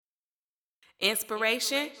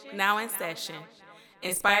Inspiration, now in session.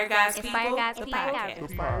 Inspire God's People, the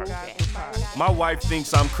podcast. My wife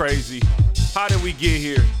thinks I'm crazy. How did we get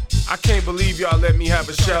here? I can't believe y'all let me have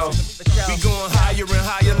a show. We going higher and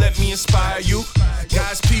higher, let me inspire you.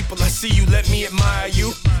 God's people, I see you, let me admire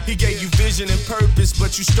you. He gave you vision and purpose,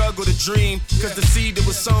 but you struggle to dream. Cause the seed that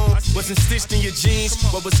was sown wasn't stitched in your jeans.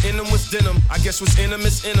 What was in them was denim, I guess what's in them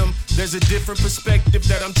is in them. There's a different perspective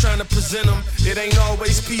that I'm trying to present them. It ain't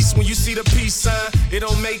always peace when you see the peace sign. It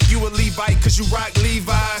don't make you a Levite cause you rock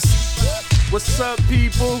Levi's. What's up,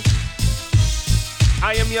 people?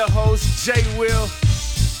 I am your host, Jay Will,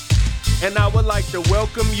 and I would like to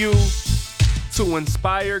welcome you to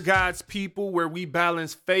Inspire God's People, where we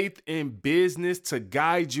balance faith and business to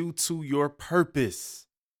guide you to your purpose.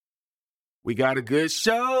 We got a good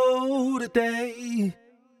show today.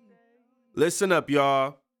 Listen up,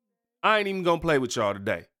 y'all. I ain't even gonna play with y'all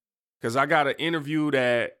today because I got an interview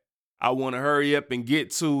that I want to hurry up and get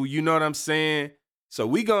to. You know what I'm saying? So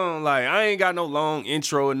we gonna I ain't got no long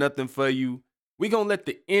intro or nothing for you. We gonna let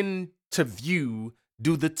the interview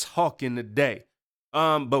do the talking today.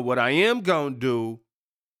 But what I am gonna do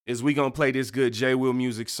is we gonna play this good J Will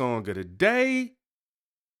music song of the day.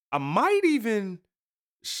 I might even,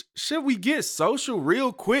 should we get social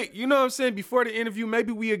real quick? You know what I'm saying? Before the interview,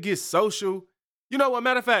 maybe we'll get social. You know what?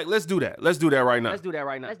 Matter of fact, let's do that. Let's do that right now. Let's do that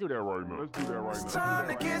right now. It's time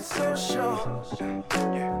to get social.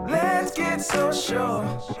 Let's get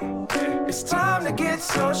social. It's time to get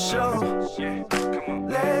social.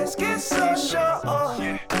 Let's get social.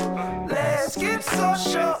 Let's get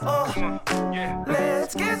social.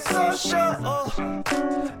 Let's get social.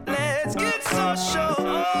 Let's get social.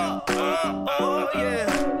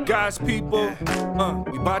 Yeah. Guys, people,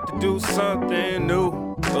 we about to do something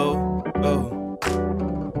new.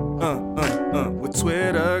 With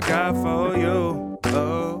Twitter got for you.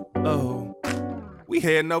 We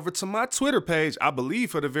heading over to my Twitter page, I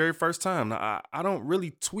believe, for the very first time. Now, I don't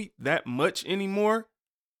really tweet that much anymore.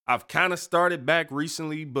 I've kind of started back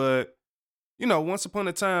recently, but, you know, once upon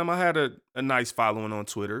a time, I had a nice following on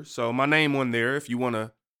Twitter. So my name on there, if you want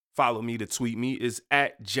to follow me to tweet me, is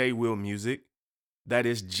at JWillMusic. That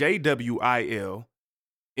is JWILMUSIC.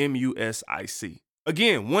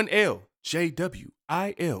 Again, one L, JWILMUSIC.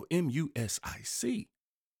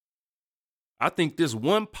 I think this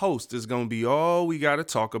one post is going to be all we got to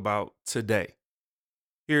talk about today.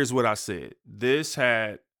 Here's what I said. This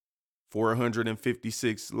had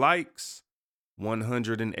 456 likes,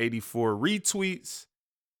 184 retweets,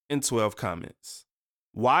 and 12 comments.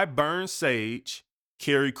 Why burn sage,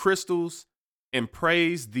 carry crystals, and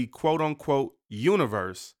praise the quote-unquote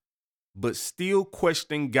universe, but still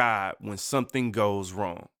question God when something goes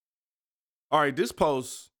wrong? All right, this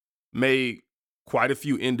post made quite a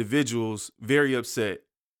few individuals very upset.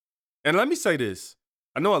 And let me say this.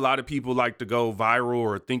 I know a lot of people like to go viral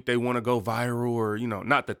or think they want to go viral or, you know,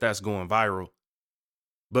 not that that's going viral.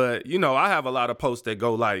 But, you know, I have a lot of posts that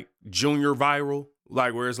go like junior viral,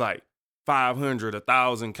 like where it's like 500,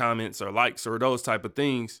 1,000 comments or likes or those type of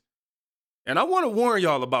things. And I want to warn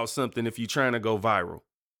y'all about something if you're trying to go viral.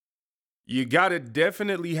 You got to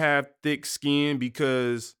definitely have thick skin,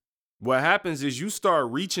 because what happens is you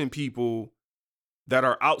start reaching people that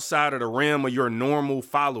are outside of the realm of your normal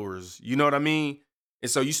followers. You know what I mean? And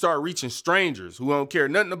so you start reaching strangers who don't care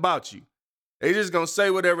nothing about you. They just gonna say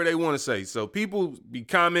whatever they want to say. So people be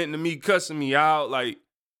commenting to me, cussing me out. Like,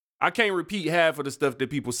 I can't repeat half of the stuff that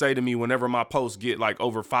people say to me whenever my posts get like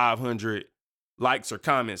over 500 likes or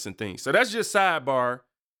comments and things. So that's just sidebar.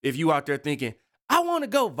 If you out there thinking, I want to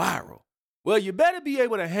go viral, well, you better be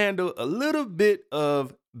able to handle a little bit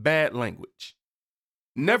of bad language.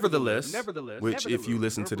 Nevertheless, which if you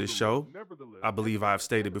listen to this show, I believe I've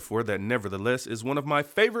stated before that nevertheless is one of my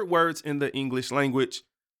favorite words in the English language,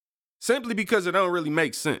 simply because it don't really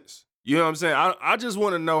make sense. You know what I'm saying? I just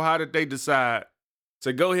want to know, how did they decide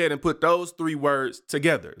to go ahead and put those three words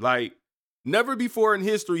together? Like, never before in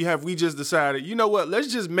history have we just decided, you know what,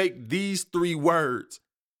 let's just make these three words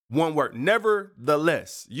one word.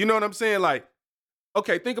 Nevertheless. You know what I'm saying? Like,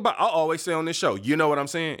 okay, think about, I'll always say on this show, you know what I'm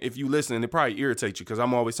saying? If you listen, it probably irritates you because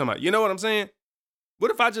I'm always talking about, you know what I'm saying?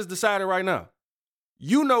 What if I just decided right now,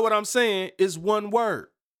 you know what I'm saying is one word?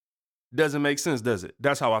 Doesn't make sense, does it?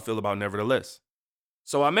 That's how I feel about nevertheless.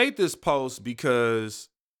 So I made this post because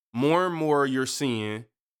more and more you're seeing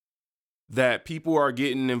that people are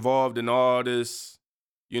getting involved in all this,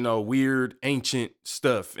 you know, weird, ancient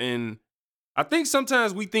stuff. And I think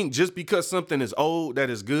sometimes we think just because something is old, that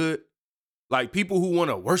is good. Like people who want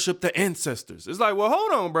to worship the ancestors. It's like, well,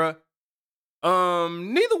 hold on, bruh.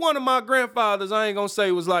 Neither one of my grandfathers, I ain't gonna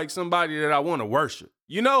say, was like somebody that I want to worship.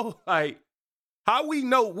 You know, like How we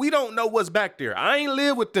know? We don't know what's back there. I ain't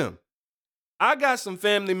live with them. I got some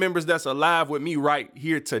family members that's alive with me right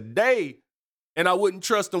here today, and I wouldn't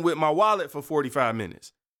trust them with my wallet for 45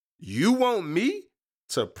 minutes. You want me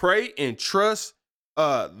to pray and trust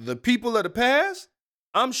the people of the past?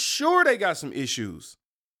 I'm sure they got some issues.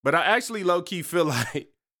 But I actually low-key feel like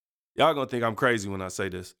y'all gonna think I'm crazy when I say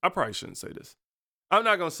this. I probably shouldn't say this. I'm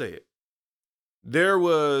not gonna say it. There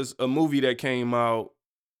was a movie that came out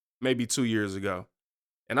maybe 2 years ago.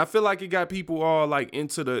 And I feel like it got people all like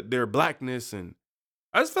into their blackness. And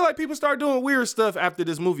I just feel like people start doing weird stuff after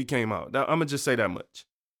this movie came out. I'm gonna just say that much.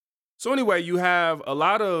 So anyway, you have a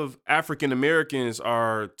lot of African Americans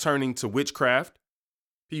are turning to witchcraft.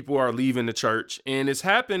 People are leaving the church, and it's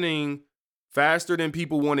happening faster than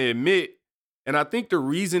people want to admit. And I think the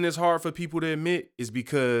reason it's hard for people to admit is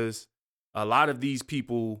because a lot of these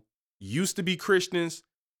people used to be Christians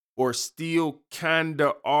or still kind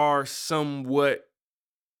of are somewhat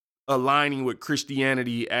aligning with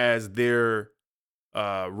Christianity as their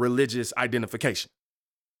religious identification.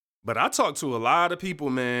 But I talk to a lot of people,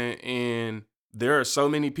 man, and there are so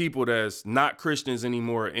many people that's not Christians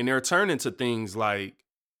anymore, and they're turning to things like,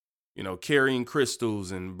 you know, carrying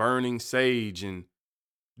crystals and burning sage and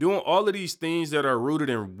doing all of these things that are rooted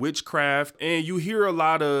in witchcraft. And you hear a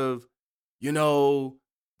lot of, you know,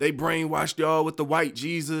 they brainwashed y'all with the white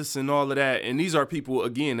Jesus and all of that. And these are people,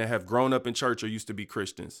 again, that have grown up in church or used to be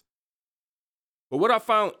Christians. But what I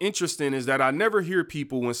found interesting is that I never hear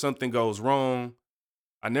people when something goes wrong.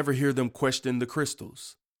 I never hear them question the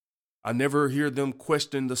crystals. I never hear them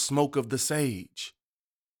question the smoke of the sage.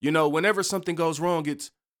 You know, whenever something goes wrong,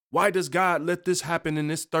 it's, why does God let this happen in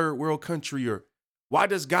this third world country? Or why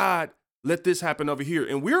does God let this happen over here?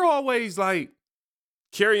 And we're always like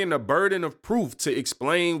carrying the burden of proof to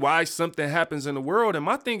explain why something happens in the world. And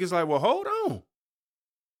my thing is like, well, hold on.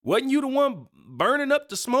 Wasn't you the one burning up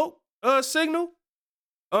the smoke signal?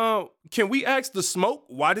 Can we ask the smoke,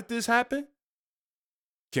 why did this happen?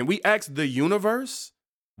 Can we ask the universe,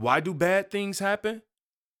 why do bad things happen?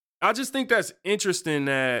 I just think that's interesting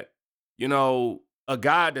that, you know, a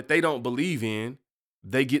God that they don't believe in,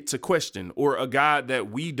 they get to question, or a God that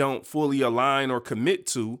we don't fully align or commit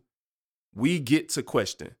to, we get to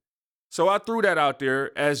question. So I threw that out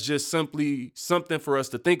there as just simply something for us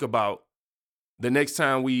to think about the next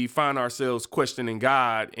time we find ourselves questioning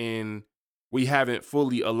God and we haven't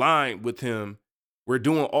fully aligned with him. We're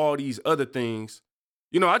doing all these other things.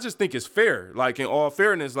 You know, I just think it's fair. Like, in all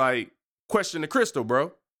fairness, like, question the crystal,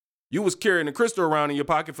 bro. You was carrying the crystal around in your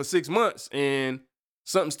pocket for 6 months and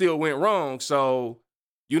something still went wrong. So,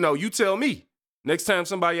 you know, you tell me. Next time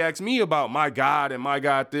somebody asks me about my God and my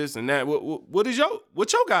God this and that, what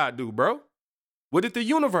your God do, bro? What did the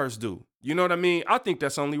universe do? You know what I mean? I think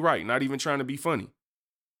that's only right, not even trying to be funny.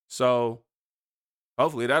 So,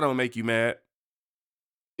 hopefully that don't make you mad.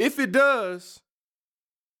 If it does,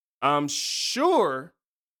 I'm sure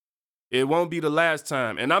it won't be the last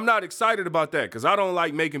time. And I'm not excited about that because I don't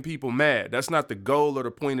like making people mad. That's not the goal or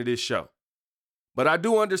the point of this show. But I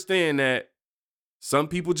do understand that some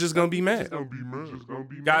people just gonna be mad.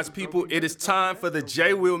 Guys, people, it is time for the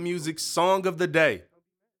J Will Music Song of the Day.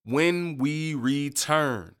 When we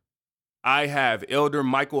return, I have Elder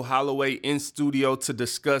Michael Holloway in studio to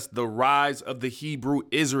discuss the rise of the Hebrew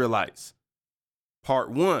Israelites.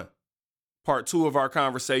 Part 1. Part 2 of our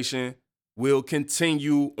conversation will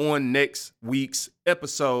continue on next week's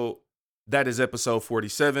episode. That is episode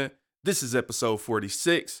 47. This is episode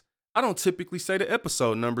 46. I don't typically say the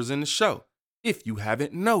episode numbers in the show, if you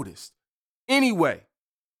haven't noticed. Anyway,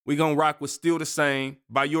 we're going to rock with Still the Same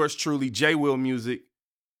by yours truly, J Will Music.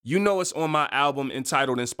 You know it's on my album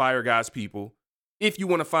entitled Inspire God's People. If you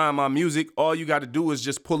want to find my music, all you got to do is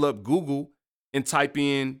just pull up Google and type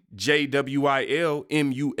in JWILMUSIC,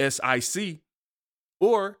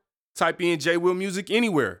 or type in J Will Music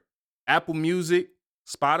anywhere. Apple Music,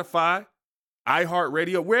 Spotify,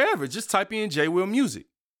 iHeartRadio, wherever. Just type in J Will Music.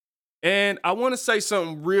 And I want to say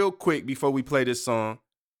something real quick before we play this song.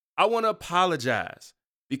 I want to apologize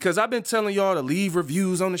because I've been telling y'all to leave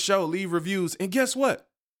reviews on the show, leave reviews. And guess what?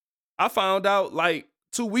 I found out like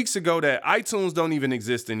 2 weeks ago that iTunes don't even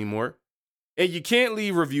exist anymore. And you can't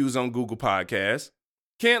leave reviews on Google Podcasts.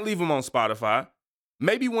 Can't leave them on Spotify.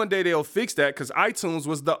 Maybe one day they'll fix that because iTunes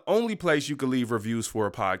was the only place you could leave reviews for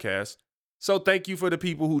a podcast. So thank you for the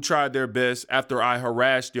people who tried their best after I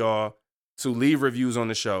harassed y'all to leave reviews on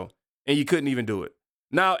the show. And you couldn't even do it.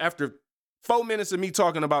 Now, after 4 minutes of me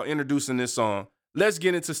talking about introducing this song, let's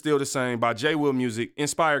get into Still the Same by J Will Music,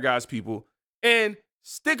 Inspire God's People, and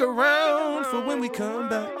stick around for when we come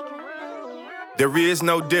back. There is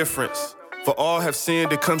no difference For all have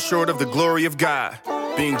sinned and come short of the glory of God,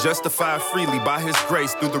 being justified freely by his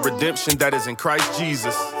grace through the redemption that is in Christ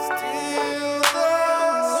Jesus.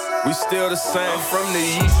 We still the same. From the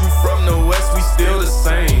east, you from the west, we still the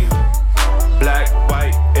same. Black,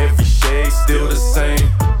 white, every shade, still the same.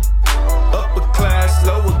 Upper class,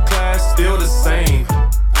 lower class, still the same.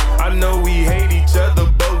 I know we hate each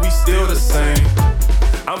other, but we still the same.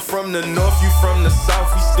 I'm from the north, you from the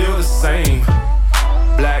south, we still the same.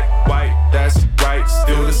 Black, white, that's right,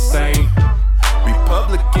 still the same.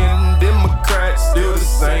 Republican, Democrat, still the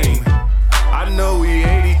same. I know we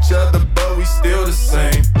hate each other, but we still the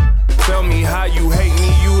same. Tell me how you hate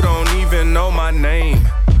me, you don't even know my name.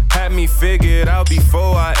 Had me figured out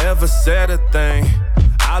before I ever said a thing.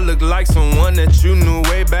 I look like someone that you knew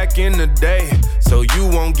way back in the day. So you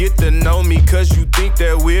won't get to know me cause you think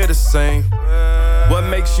that we're the same. What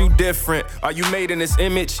makes you different? Are you made in his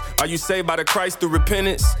image? Are you saved by the Christ through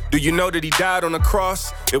repentance? Do you know that he died on the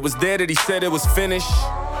cross? It was there that he said it was finished.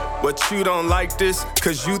 But you don't like this,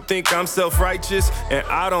 cause you think I'm self-righteous. And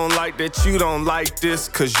I don't like that you don't like this,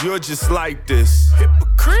 cause you're just like this.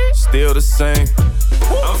 Hypocrite, still the same.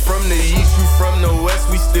 I'm from the east, you from the west,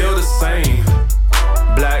 we still the same.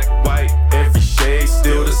 Black, white, every shade,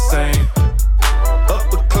 still the same.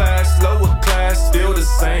 Upper class, lower class, still the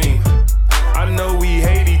same. I know we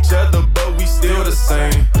hate each other, but we still the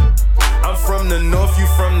same. I'm from the north, you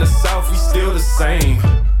from the south, we still the same.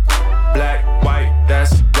 Black, white,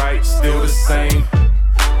 that's right, still the same.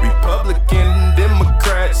 Republican,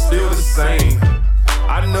 Democrat, still the same.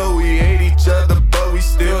 I know we hate each other, but we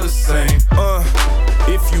still the same.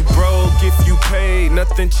 If you broke, if you paid,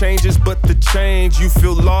 nothing changes but the change. You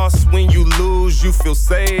feel lost when you lose, you feel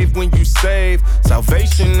saved when you save.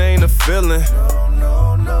 Salvation ain't a feeling.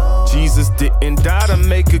 Jesus didn't die to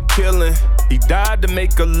make a killing. He died to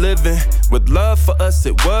make a living. With love for us,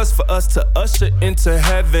 it was for us to usher into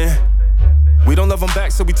heaven. We don't love them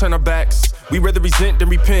back, so we turn our backs. We rather resent than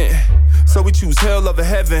repent, so we choose hell over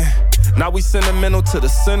heaven. Now we sentimental to the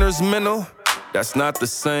sinner's mental. That's not the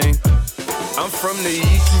same. I'm from the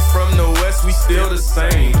east, you from the west, we still the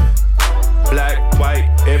same. Black, white,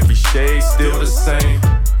 every shade, still the same.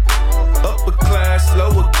 Upper class,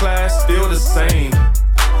 lower class, still the same.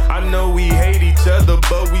 I know we hate each other,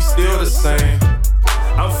 but we still the same.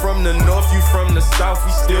 I'm from the north, you from the south,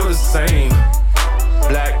 we still the same.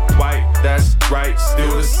 Black, white, that's right,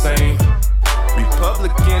 still the same.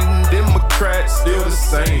 Republican, Democrat, still the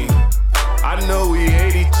same. I know we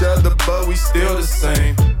hate each other, but we still the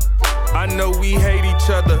same. I know we hate each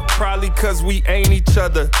other, probably cause we ain't each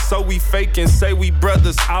other. So we fake and say we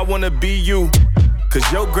brothers, I wanna be you.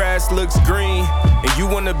 Cause your grass looks green, and you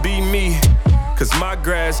wanna be me. Cause my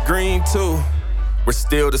grass green too, we're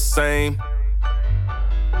still the same.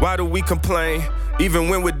 Why do we complain? Even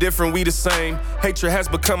when we're different, we the same. Hatred has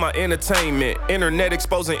become our entertainment. Internet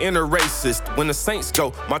exposing inner racist. When the saints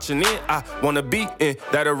go marching in, I wanna be in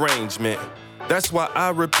that arrangement. That's why I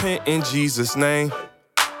repent in Jesus' name.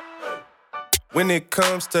 When it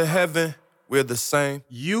comes to heaven, we're the same.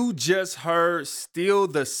 You just heard Still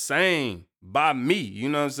the Same by me. You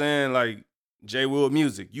know what I'm saying? Like J. Will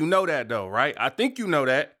Music. You know that though, right? I think you know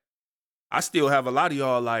that. I still have a lot of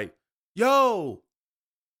y'all like, yo,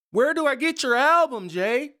 where do I get your album,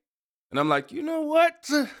 Jay? And I'm like, you know what?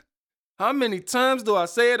 How many times do I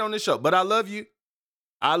say it on this show? But I love you.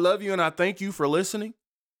 I love you and I thank you for listening.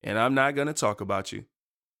 And I'm not going to talk about you.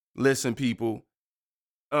 Listen, people.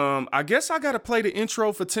 I guess I got to play the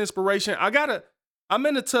intro for Tinspiration. I'm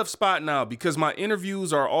in a tough spot now because my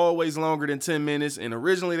interviews are always longer than 10 minutes. And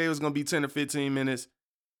originally they was going to be 10 or 15 minutes.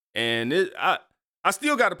 And I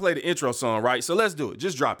still got to play the intro song, right? So let's do it.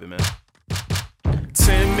 Just drop it, man.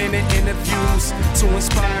 10-minute interviews to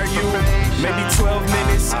inspire you. Maybe 12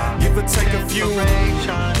 minutes, give or take a few.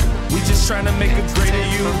 We just trying to make a greater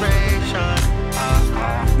you.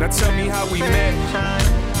 Now tell me how we met.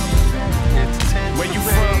 Where you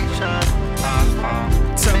from?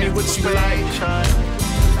 Tell me what you like.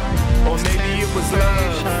 Or maybe it was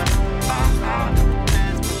love.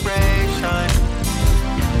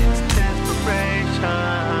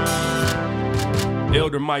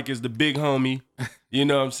 Elder Mike is the big homie. You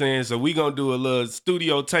know what I'm saying? So we gonna do a little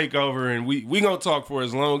studio takeover and we gonna talk for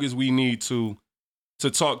as long as we need to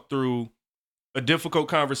talk through a difficult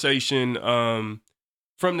conversation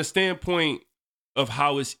from the standpoint of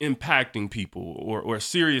how it's impacting people or a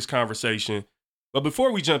serious conversation. But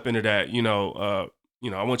before we jump into that,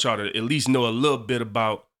 I want y'all to at least know a little bit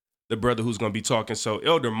about the brother who's gonna be talking. So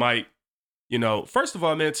Elder Mike, first of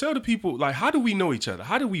all, man, tell the people, like, how do we know each other?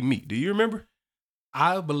 How did we meet? Do you remember?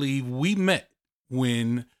 I believe we met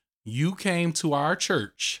when you came to our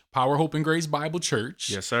church, Power, Hope, and Grace Bible Church.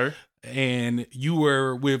 Yes, sir. And you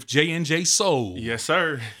were with J&J Soul. Yes,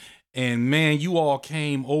 sir. And man, you all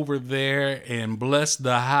came over there and blessed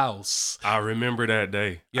the house. I remember that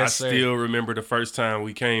day. Yes, sir. I still remember the first time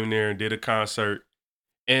we came there and did a concert.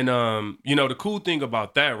 And, the cool thing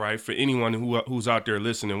about that, right, for anyone who's out there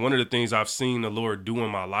listening, one of the things I've seen the Lord do in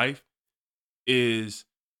my life is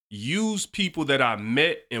use people that I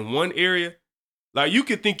met in one area. Like, you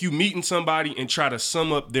could think you meeting somebody and try to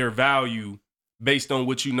sum up their value based on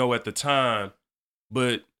what you know at the time.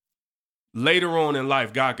 But later on in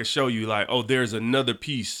life, God could show you like, oh, there's another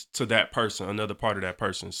piece to that person, another part of that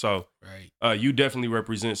person. So right. You definitely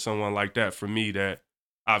represent someone like that for me that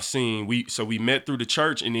I've seen. We met through the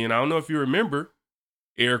church, and then I don't know if you remember,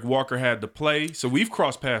 Eric Walker had the play. So we've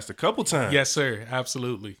crossed paths a couple times. Yes, sir.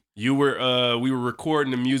 Absolutely. We were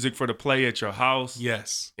recording the music for the play at your house.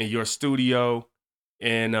 Yes. In your studio.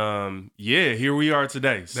 And here we are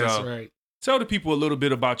today. So that's right. Tell the people a little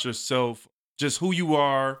bit about yourself, just who you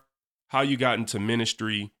are, how you got into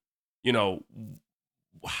ministry,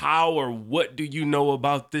 how or what do you know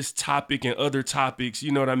about this topic and other topics?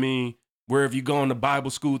 You know what I mean? Where have you gone to Bible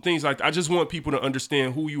school? Things like that. I just want people to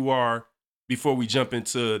understand who you are before we jump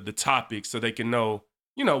into the topic so they can know,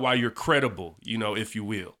 why you're credible, if you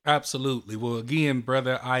will. Absolutely. Well, again,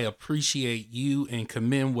 brother, I appreciate you and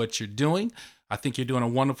commend what you're doing. I think you're doing a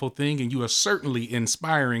wonderful thing, and you are certainly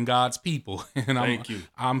inspiring God's people. And Thank you.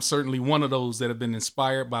 I'm certainly one of those that have been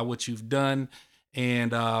inspired by what you've done.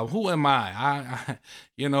 And who am I?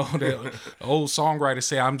 The old songwriter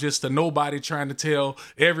say, I'm just a nobody trying to tell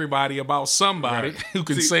everybody about somebody right. who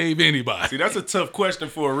can save anybody. See, that's a tough question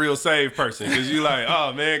for a real saved person, because you're like,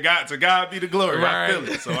 oh man, God be the glory. Right. I feel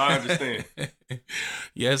it, so I understand.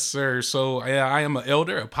 Yes, sir. So I am an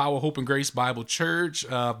elder at Power, Hope, and Grace Bible Church.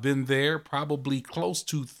 Been there probably close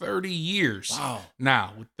to 30 years. Wow.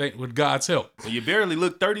 Now, with God's help. Well, you barely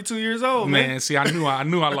look 32 years old, man. See, I knew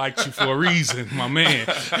I liked you for a reason, my man.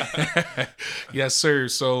 Yes, sir.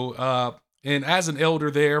 So, and as an elder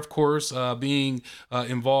there, of course, being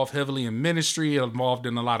involved heavily in ministry, involved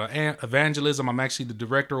in a lot of evangelism. I'm actually the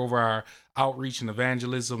director over our outreach and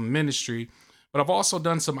evangelism ministry. But I've also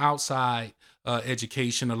done some outside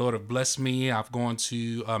education. The Lord have blessed me. I've gone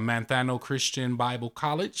to Manthano Christian Bible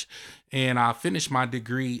College, and I finished my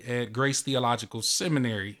degree at Grace Theological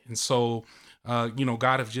Seminary. And so,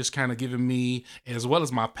 God have just kind of given me, as well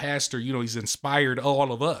as my pastor, he's inspired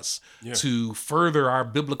all of us to further our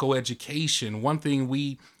biblical education. One thing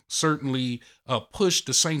we certainly push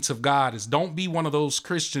the saints of God is don't be one of those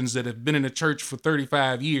Christians that have been in the church for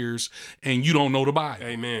 35 years and you don't know the Bible.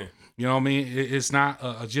 Amen. You know what I mean? It's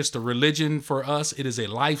not just a religion for us. It is a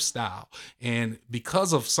lifestyle. And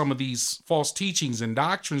because of some of these false teachings and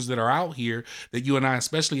doctrines that are out here that you and I,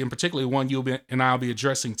 especially in particular one you and I will be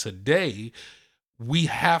addressing today, we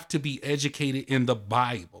have to be educated in the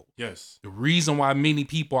Bible. Yes. The reason why many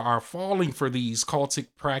people are falling for these cultic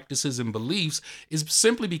practices and beliefs is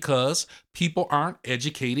simply because people aren't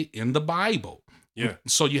educated in the Bible. Yeah.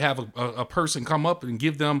 So you have a person come up and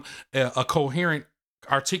give them a coherent,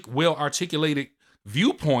 well-articulated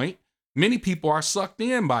viewpoint. Many people are sucked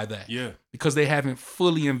in by that. Yeah. Because they haven't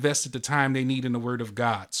fully invested the time they need in the Word of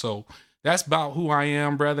God. So that's about who I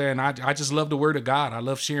am, brother. And I just love the Word of God. I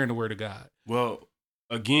love sharing the Word of God. Well,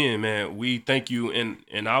 again, man, we thank you.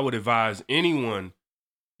 And I would advise anyone,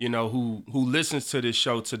 who listens to this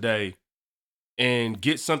show today and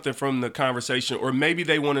get something from the conversation, or maybe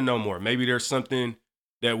they want to know more. Maybe there's something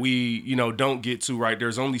that we, don't get to, right?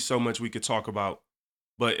 There's only so much we could talk about.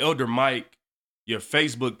 But Elder Mike, your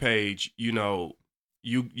Facebook page, you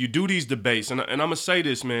do these debates. And I'm going to say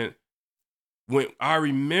this, man. When I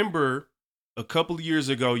remember a couple of years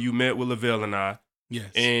ago, you met with Lavelle and I.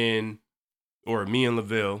 Yes. Or me and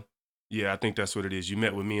Lavelle. Yeah, I think that's what it is. You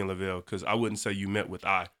met with me and Lavelle, because I wouldn't say you met with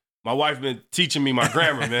I. My wife been teaching me my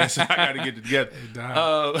grammar, man, so I got to get it together.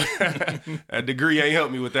 A degree ain't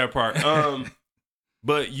helped me with that part.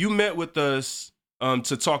 But you met with us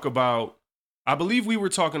to talk about, I believe we were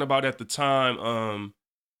talking about at the time,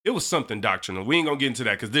 it was something doctrinal. We ain't going to get into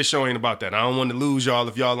that because this show ain't about that. I don't want to lose y'all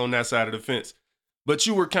if y'all on that side of the fence. But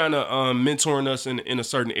you were kind of mentoring us in a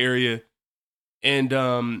certain area. And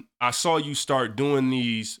I saw you start doing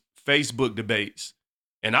these Facebook debates.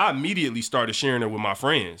 And I immediately started sharing it with my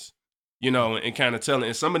friends, and kind of telling.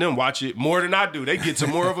 And some of them watch it more than I do. They get to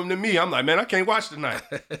more of them than me. I'm like, man, I can't watch tonight.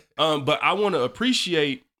 But I want to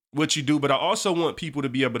appreciate what you do. But I also want people to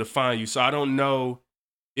be able to find you. So I don't know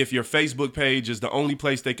if your Facebook page is the only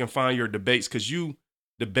place they can find your debates, because you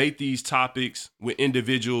debate these topics with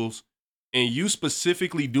individuals, and you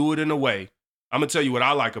specifically do it in a way I'm going to tell you what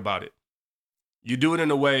I like about it. You do it in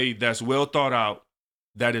a way that's well thought out,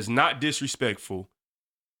 that is not disrespectful.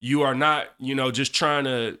 You are not, just trying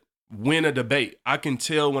to win a debate. I can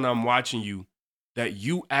tell when I'm watching you that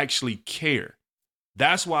you actually care.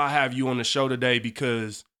 That's why I have you on the show today,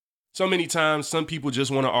 because so many times some people just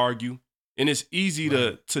want to argue, and it's easy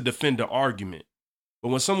to defend the argument. But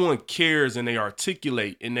when someone cares and they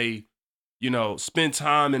articulate and they, spend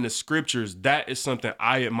time in the scriptures, that is something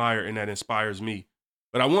I admire and that inspires me.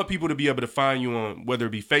 But I want people to be able to find you on whether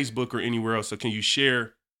it be Facebook or anywhere else. So can you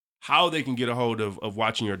share how they can get a hold of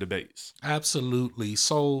watching your debates? Absolutely.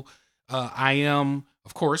 So I am,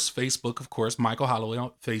 of course, Facebook, Michael Holloway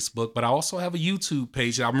on Facebook, but I also have a YouTube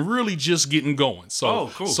page that I'm really just getting going. So,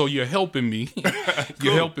 cool. So you're helping me.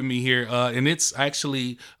 You're helping me here. And it's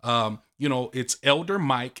actually, it's Elder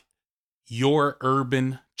Mike, Your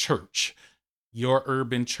Urban Church. Your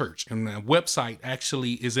Urban Church. And the website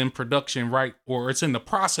actually is in production or it's in the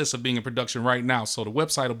process of being in production right now. So the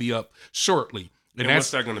website will be up shortly. And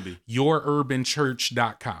what's that going to be?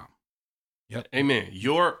 YourUrbanChurch.com. Yep. Amen.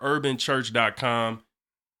 YourUrbanChurch.com.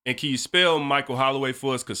 And can you spell Michael Holloway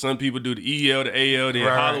for us? Because some people do the EL, the AL, then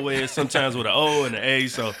Holloway, sometimes with an O and an A.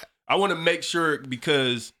 So I want to make sure,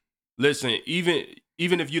 because, listen, even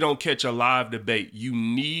if you don't catch a live debate, you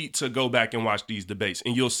need to go back and watch these debates,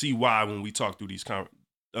 and you'll see why when we talk through these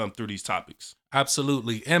topics.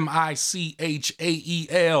 Absolutely.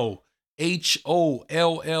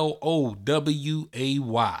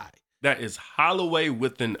 MichaelHolloway. That is Holloway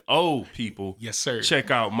with an O, people. Yes, sir. Check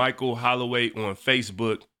out Michael Holloway on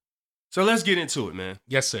Facebook. So let's get into it, man.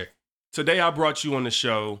 Yes, sir. Today I brought you on the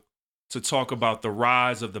show to talk about the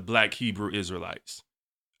rise of the Black Hebrew Israelites.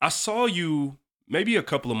 I saw you maybe a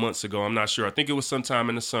couple of months ago. I'm not sure. I think it was sometime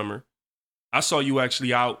in the summer. I saw you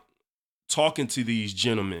actually out talking to these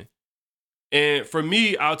gentlemen. And for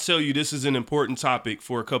me, I'll tell you, this is an important topic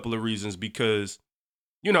for a couple of reasons, because,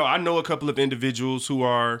 I know a couple of individuals who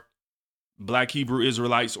are Black Hebrew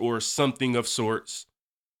Israelites or something of sorts.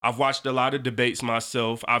 I've watched a lot of debates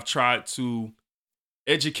myself. I've tried to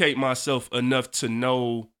educate myself enough to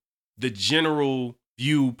know the general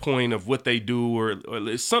viewpoint of what they do or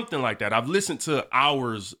something like that. I've listened to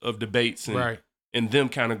hours of debates and them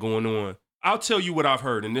kind of going on. I'll tell you what I've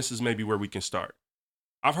heard, and this is maybe where we can start.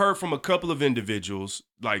 I've heard from a couple of individuals,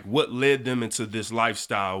 like what led them into this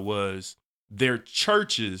lifestyle was their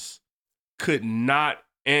churches could not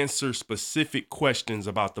answer specific questions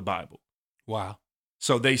about the Bible. Wow.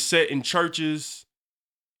 So they sat in churches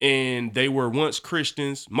and they were once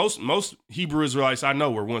Christians. Most Hebrew Israelites I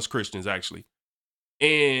know were once Christians, actually.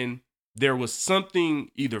 And there was something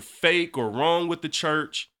either fake or wrong with the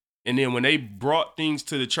church. And then when they brought things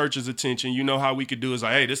to the church's attention, you know how we could do is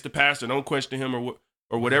like, hey, this the pastor, don't question him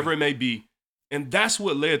or whatever it may be. And that's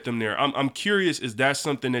what led them there. I'm curious, is that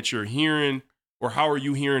something that you're hearing, or how are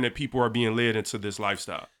you hearing that people are being led into this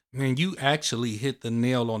lifestyle? Man, you actually hit the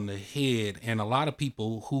nail on the head. And a lot of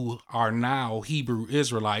people who are now Hebrew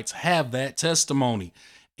Israelites have that testimony.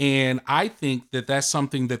 And I think that that's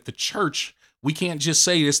something that the church, we can't just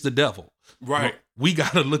say it's the devil. Right. We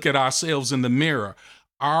got to look at ourselves in the mirror.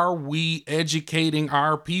 Are we educating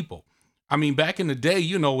our people? I mean, back in the day,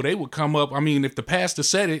 they would come up. I mean, if the pastor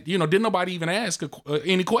said it, didn't nobody even ask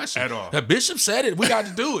any question at all. The bishop said it. We got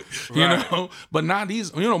to do it, But now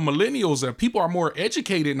these, millennials, people are more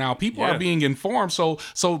educated now. People are being informed. So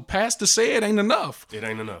pastor said ain't enough. It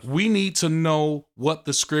ain't enough. We need to know what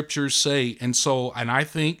the scriptures say. And I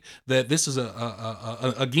think that this is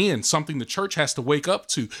again, something the church has to wake up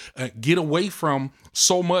to, get away from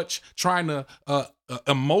so much trying to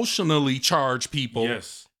emotionally charge people.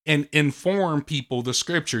 Yes. And inform people the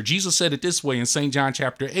scripture. Jesus said it this way in St. John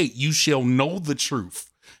chapter 8, you shall know the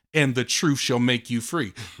truth and the truth shall make you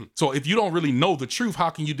free. So if you don't really know the truth, how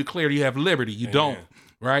can you declare you have liberty? You don't,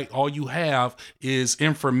 right? All you have is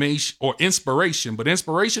information or inspiration, but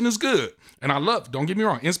inspiration is good. And don't get me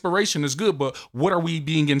wrong, inspiration is good, but what are we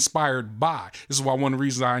being inspired by? This is why one of the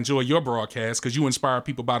reasons I enjoy your broadcast, because you inspire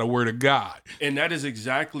people by the word of God. And that is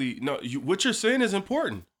exactly, what you're saying is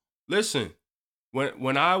important. Listen.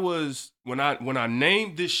 When I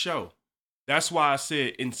named this show, that's why I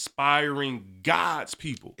said inspiring God's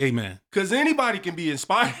people. Amen. Because anybody can be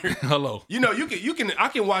inspired. Hello. I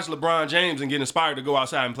can watch LeBron James and get inspired to go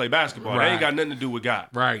outside and play basketball. That ain't got nothing to do with God.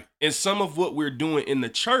 Right. And some of what we're doing in the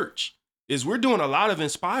church is we're doing a lot of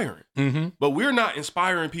inspiring. Mm-hmm. But we're not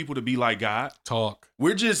inspiring people to be like God. Talk.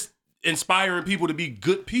 We're just inspiring people to be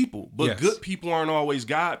good people. But good people aren't always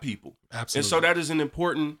God people. Absolutely. And so that is an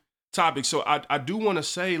important topic. So I do want to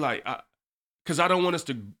say, because I don't want us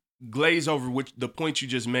to glaze over the point you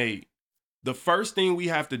just made. The first thing we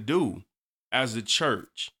have to do as a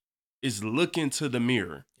church is look into the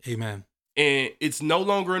mirror. Amen. And it's no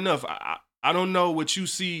longer enough. I don't know what you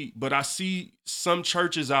see, but I see some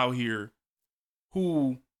churches out here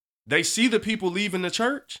who they see the people leaving the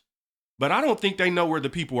church, but I don't think they know where the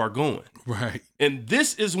people are going. Right. And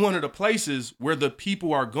this is one of the places where the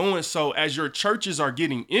people are going. So as your churches are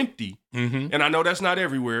getting empty, and I know that's not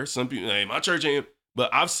everywhere. Some people, hey, my church ain't, but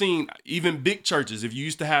I've seen even big churches. If you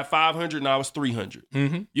used to have 500, now it's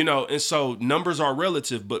 300, you know, and so numbers are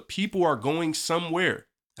relative, but people are going somewhere.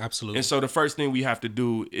 Absolutely. And so the first thing we have to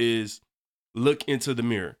do is look into the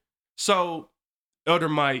mirror. So, Elder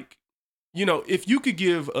Mike, you know, if you could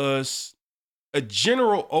give us a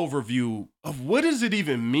general overview of what does it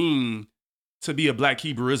even mean to be a Black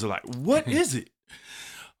Hebrew Israelite? What is it?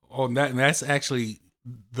 That's actually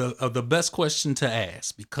the best question to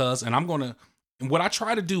ask, because, and what I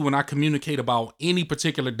try to do when I communicate about any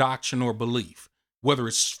particular doctrine or belief, whether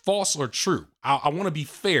it's false or true, I want to be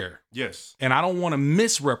fair. Yes. And I don't want to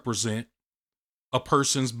misrepresent a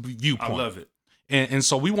person's viewpoint. I love it. And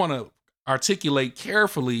so we want to articulate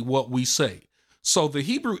carefully what we say. So the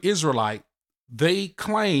Hebrew Israelite, they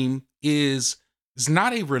claim is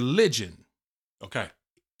not a religion. Okay.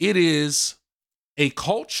 It is a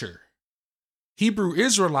culture. Hebrew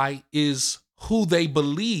Israelite is who they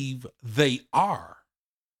believe they are.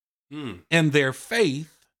 And their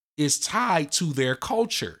faith is tied to their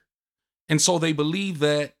culture. And so they believe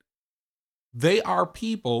that they are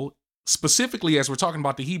people, specifically as we're talking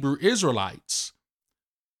about the Hebrew Israelites,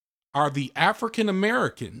 are the African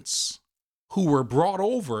Americans who were brought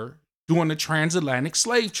over during the transatlantic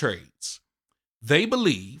slave trades. They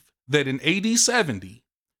believe that in AD 70,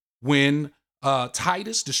 when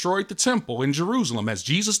Titus destroyed the temple in Jerusalem, as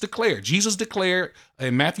Jesus declared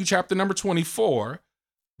in Matthew chapter number 24,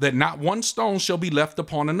 that not one stone shall be left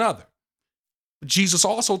upon another. Jesus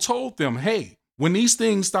also told them, hey, when these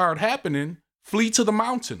things start happening, flee to the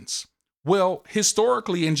mountains. Well,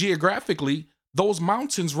 historically and geographically, those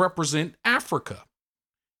mountains represent Africa.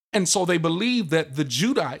 And so they believe that the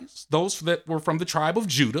Judites, those that were from the tribe of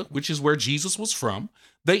Judah, which is where Jesus was from,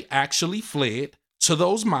 they actually fled to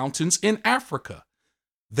those mountains in Africa.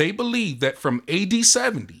 They believe that from AD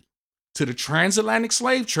 70 to the transatlantic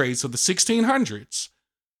slave trades of the 1600s,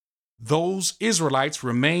 those Israelites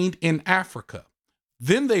remained in Africa.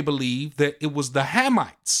 Then they believe that it was the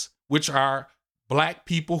Hamites, which are Black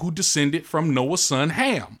people who descended from Noah's son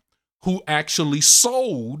Ham, who actually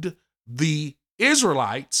sold the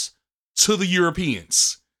Israelites to the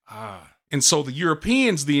Europeans. And so the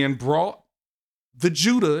Europeans then brought the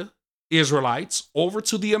Judah Israelites over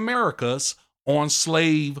to the Americas on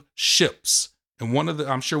slave ships. And one of the,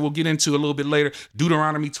 I'm sure we'll get into a little bit later,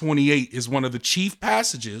 Deuteronomy 28 is one of the chief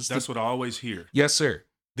passages. That's what I always hear. Yes, sir.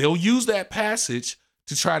 They'll use that passage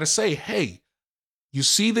to try to say, hey, you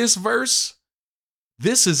see this verse?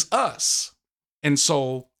 This is us. And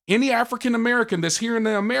so any African American that's here in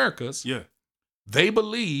the Americas, they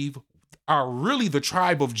believe are really the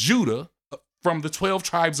tribe of Judah from the 12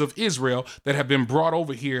 tribes of Israel that have been brought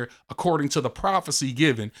over here according to the prophecy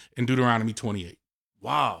given in Deuteronomy 28.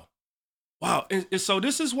 Wow. And so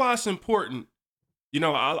this is why it's important. You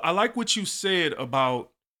know, I like what you said about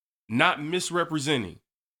not misrepresenting,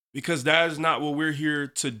 because that is not what we're here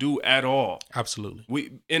to do at all.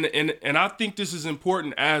 Absolutely. And I think this is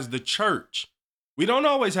important as the church. We don't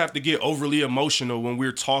always have to get overly emotional when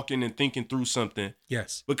we're talking and thinking through something.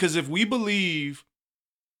 Yes. Because if we believe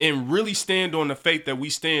and really stand on the faith that we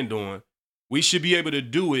stand on, we should be able to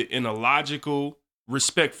do it in a logical,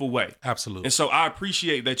 respectful way. Absolutely. And so I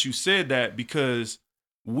appreciate that you said that, because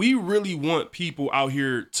we really want people out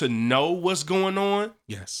here to know what's going on.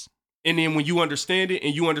 Yes. And then when you understand it,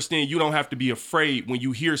 and you understand you don't have to be afraid when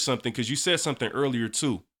you hear something, because you said something earlier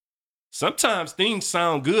too. Sometimes things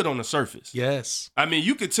sound good on the surface. Yes. I mean,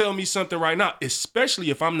 you could tell me something right now, especially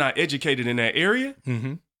if I'm not educated in that area.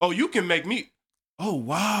 Oh, you can make me, oh,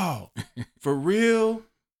 wow, for real?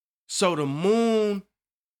 So the moon,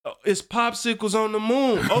 it's popsicles on the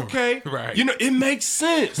moon. Okay. Right. You know, it makes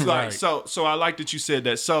sense. Like, Right. so I like that you said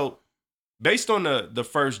that. So based on the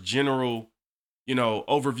first general, you know,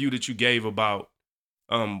 overview that you gave about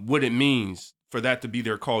what it means for that to be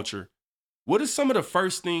their culture, what are some of the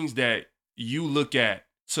first things that you look at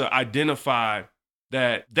to identify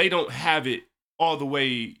that they don't have it all the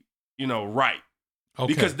way, you know, right?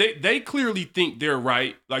 Okay. Because they clearly think they're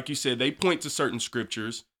right. Like you said, they point to certain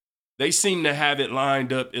scriptures. They seem to have it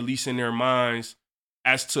lined up, at least in their minds,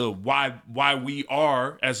 as to why we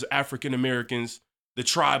are, as African Americans, the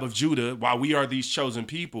tribe of Judah, why we are these chosen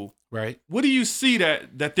people. Right. What do you see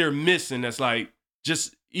that they're missing that's like,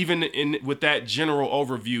 just even with that general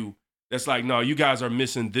overview, that's like, no, you guys are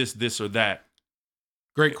missing this, or that?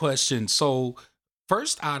 Great question. So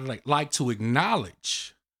first, I'd like to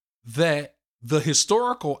acknowledge that the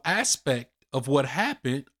historical aspect of what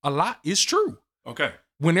happened, a lot is true. Okay.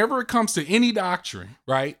 Whenever it comes to any doctrine,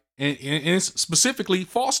 right, and it's specifically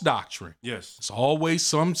false doctrine, Yes. there's always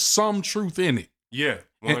some truth in it. Yeah,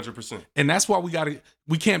 100%. And that's why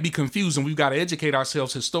we can't be confused, and we've got to educate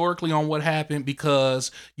ourselves historically on what happened,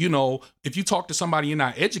 because, you know, if you talk to somebody you're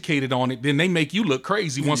not educated on it, then they make you look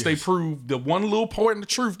crazy once they prove the one little point of the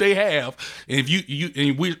truth they have. And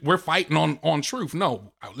if we're fighting on truth.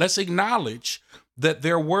 No, let's acknowledge that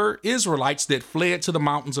there were Israelites that fled to the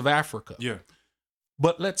mountains of Africa. Yeah.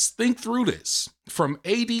 But let's think through this. From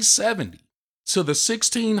AD 70 to the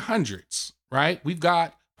 1600s, right? We've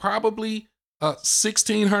got probably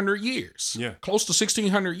 1,600 years. Yeah. Close to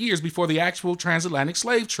 1,600 years before the actual transatlantic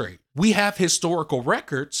slave trade. We have historical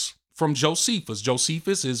records from Josephus.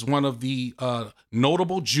 Josephus is one of the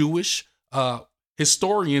notable Jewish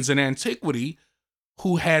historians in antiquity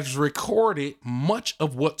who has recorded much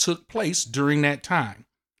of what took place during that time.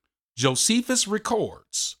 Josephus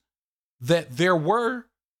records that there were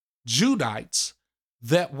Judites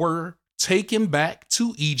that were taken back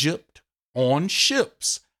to Egypt on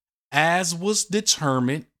ships, as was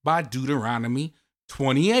determined by Deuteronomy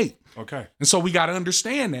 28. Okay. And so we got to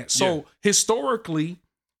understand that. So historically,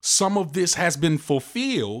 some of this has been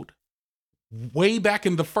fulfilled way back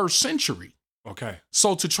in the first century. Okay.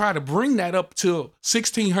 So to try to bring that up to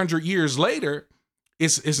 1,600 years later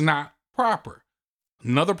is not proper.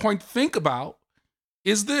 Another point to think about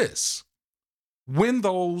is this. When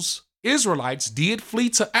those Israelites did flee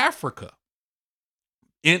to Africa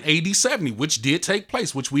in AD 70, which did take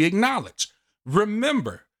place, which we acknowledge,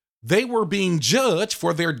 remember, they were being judged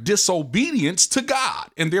for their disobedience to God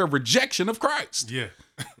and their rejection of Christ. Yeah.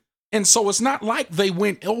 And so it's not like they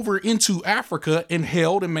went over into Africa and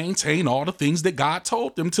held and maintained all the things that God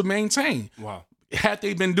told them to maintain. Wow. Had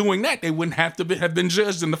they been doing that, they wouldn't have to have been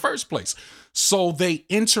judged in the first place. So they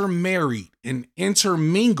intermarried and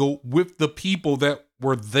intermingled with the people that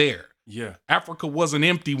were there. Yeah. Africa wasn't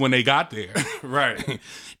empty when they got there. Right.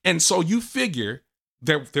 And so you figure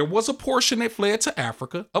there was a portion that fled to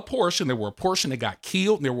Africa, there were a portion that got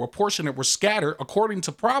killed, and there were a portion that were scattered according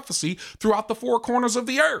to prophecy throughout the four corners of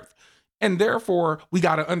the earth. And therefore, we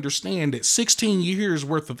got to understand that 16 years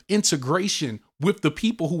worth of integration with the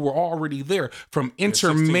people who were already there, from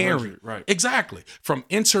intermarrying, right? Exactly, from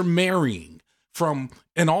intermarrying,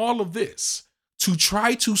 and all of this, to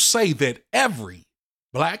try to say that every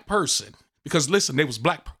black person, because listen,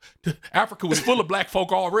 Africa was full of black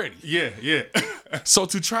folk already. Yeah, yeah. So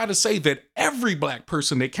to try to say that every black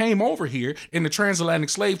person that came over here in the transatlantic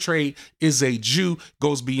slave trade is a Jew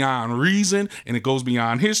goes beyond reason, and it goes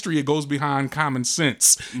beyond history. It goes beyond common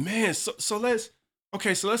sense. Man, so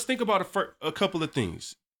let's think about a couple of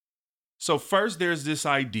things. So first, there's this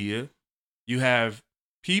idea you have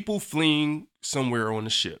people fleeing somewhere on the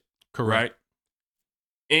ship, Correct.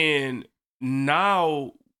 right? And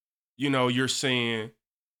now, you're saying,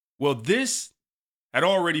 well, this had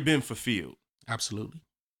already been fulfilled. Absolutely.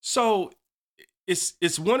 So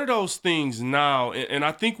it's one of those things now, and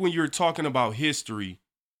I think when you're talking about history,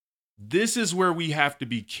 this is where we have to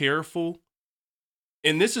be careful.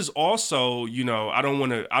 And this is also, I don't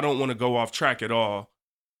want to go off track at all,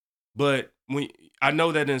 but I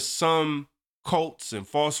know that in some cults and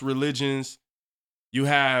false religions, you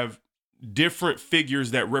have different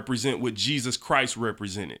figures that represent what Jesus Christ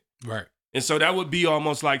represented. Right. And so that would be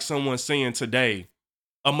almost like someone saying today,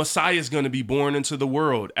 a Messiah is going to be born into the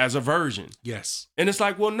world as a virgin. Yes. And it's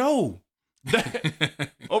like, well, no,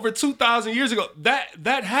 over 2,000 years ago,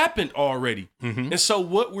 that happened already. Mm-hmm. And so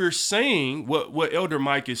what we're saying, what Elder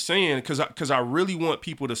Mike is saying, because I really want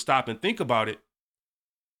people to stop and think about it.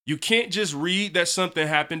 You can't just read that something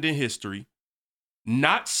happened in history,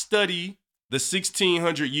 not study the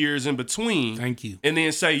 1,600 years in between. Thank you. And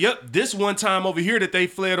then say, yep, this one time over here that they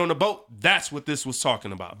fled on the boat, that's what this was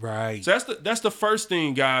talking about. Right. So that's the first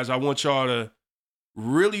thing, guys, I want y'all to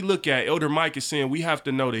really look at. Elder Mike is saying we have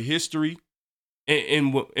to know the history.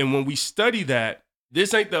 And when we study that,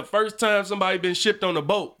 this ain't the first time somebody been shipped on a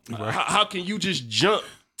boat. Right. How can you just jump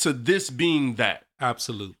to this being that?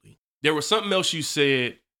 Absolutely. There was something else you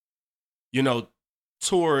said,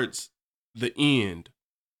 towards the end.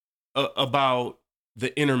 About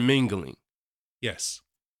the intermingling. Yes.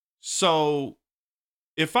 So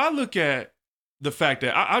if I look at the fact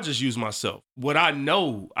that I'll just use myself, what I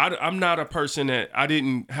know, I'm not a person that I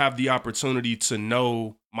didn't have the opportunity to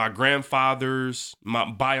know my grandfathers, my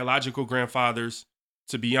biological grandfathers,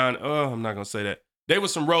 to be honest. Oh, I'm not going to say that. They were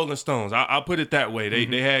some Rolling Stones. I'll put it that way.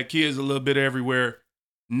 They had kids a little bit everywhere.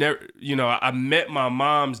 Never, I met my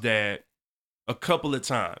mom's dad a couple of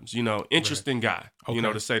times. Interesting guy. Okay.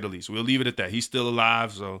 To say the least. We'll leave it at that. He's still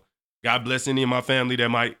alive, so God bless any of my family that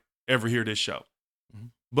might ever hear this show. Mm-hmm.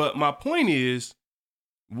 But my point is,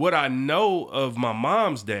 what I know of my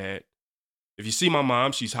mom's dad. If you see my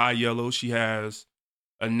mom, she's high yellow. She has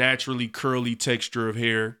a naturally curly texture of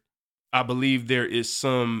hair. I believe there is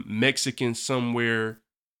some Mexican somewhere,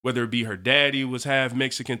 whether it be her daddy was half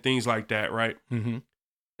Mexican, things like that, right? Mm-hmm.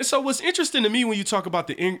 And so what's interesting to me when you talk about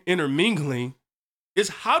the intermingling is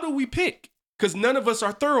how do we pick? Because none of us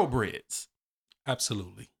are thoroughbreds.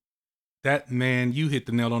 Absolutely. That, man, you hit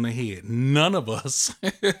the nail on the head. None of us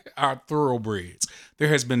are thoroughbreds. There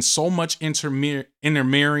has been so much intermingling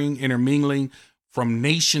from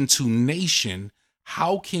nation to nation.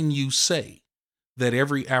 How can you say that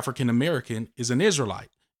every African American is an Israelite?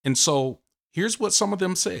 And so here's what some of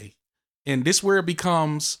them say. And this where it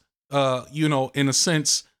becomes, in a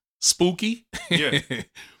sense, spooky. Yeah.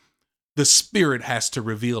 The Spirit has to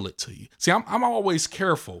reveal it to you. See, I'm always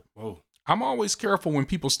careful. Whoa. I'm always careful when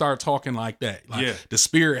people start talking like that. Yeah. The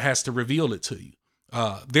Spirit has to reveal it to you.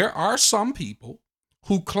 There are some people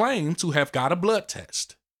who claim to have got a blood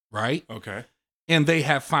test, right? Okay. And they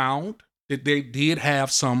have found that they did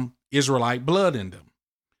have some Israelite blood in them.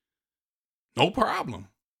 No problem.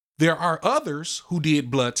 There are others who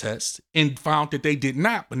did blood tests and found that they did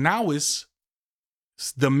not, but now it's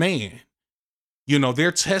the man.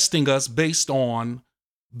 They're testing us based on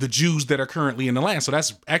the Jews that are currently in the land. So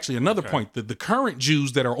that's actually another point. The current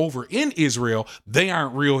Jews that are over in Israel, they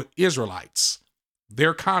aren't real Israelites.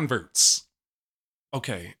 They're converts.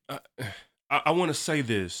 Okay. I want to say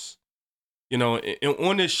this.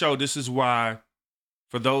 On this show, this is why,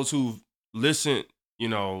 for those who've listened,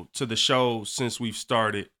 to the show since we've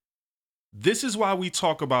started, this is why we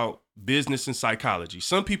talk about business and psychology.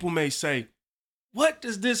 Some people may say, what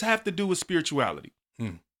does this have to do with spirituality?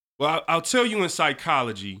 Well, I'll tell you, in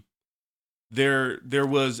psychology, there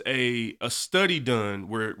was a study done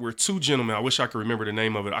where two gentlemen, I wish I could remember the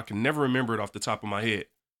name of it. I can never remember it off the top of my head.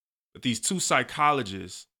 But these two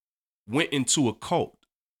psychologists went into a cult,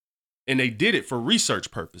 and they did it for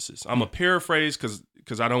research purposes. I'm going to paraphrase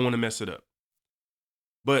because I don't want to mess it up.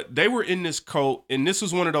 But they were in this cult, and this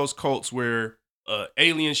was one of those cults where an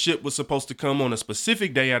alien ship was supposed to come on a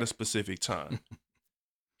specific day at a specific time.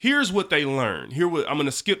 Here's what they learned. I'm going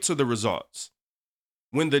to skip to the results.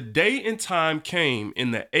 When the day and time came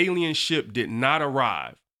and the alien ship did not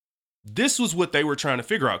arrive, this was what they were trying to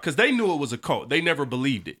figure out, because they knew it was a cult. They never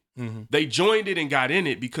believed it. Mm-hmm. They joined it and got in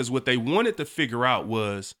it because what they wanted to figure out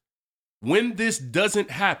was, when this doesn't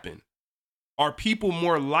happen, are people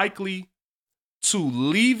more likely to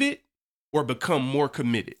leave it or become more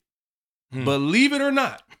committed? Believe it or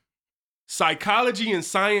not, psychology and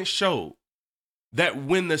science showed that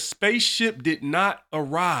when the spaceship did not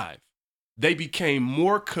arrive, they became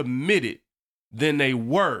more committed than they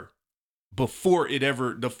were before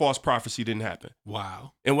the false prophecy didn't happen.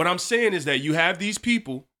 Wow. And what I'm saying is that you have these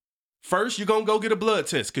people, first you're going to go get a blood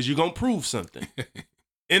test because you're going to prove something.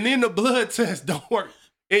 And then the blood test don't work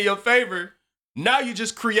in your favor. Now you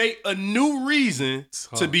just create a new reason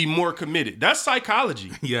to be more committed. That's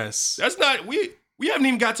psychology. Yes. That's not, we haven't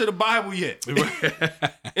even got to the Bible yet.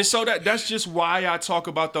 And so that's just why I talk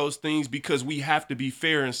about those things, because we have to be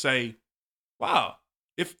fair and say, wow,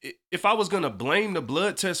 if I was going to blame the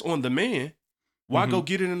blood test on the man, why go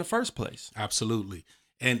get it in the first place? Absolutely.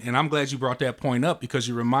 And I'm glad you brought that point up, because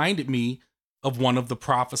you reminded me of one of the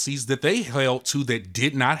prophecies that they held to that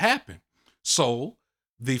did not happen. So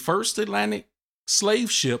the first Atlantic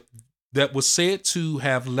slave ship that was said to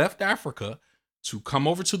have left Africa to come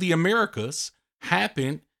over to the Americas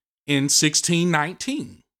happened in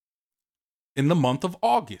 1619, in the month of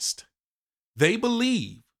August. They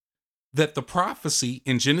believe that the prophecy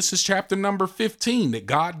in Genesis chapter number 15 that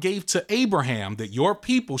God gave to Abraham, that your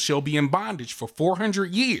people shall be in bondage for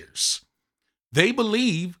 400 years, they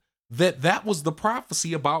believe that was the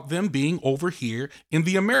prophecy about them being over here in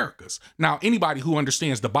the Americas. Now, anybody who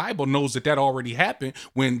understands the Bible knows that already happened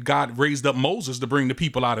when God raised up Moses to bring the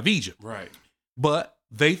people out of Egypt. Right. But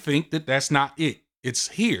they think that that's not it. It's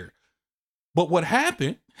here. But what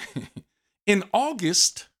happened in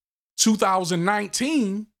August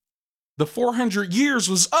 2019, the 400 years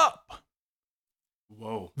was up.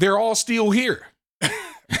 Whoa. They're all still here.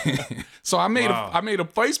 So I made a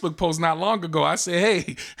Facebook post not long ago. I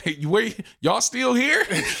said, hey, wait, y'all still here?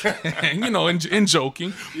 in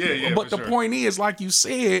joking. Yeah. But the point is, like you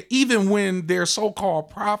said, even when their so-called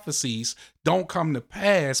prophecies don't come to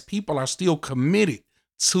pass, people are still committed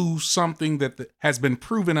to something that has been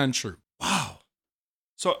proven untrue. Wow.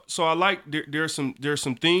 So I like there's some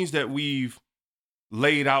things that we've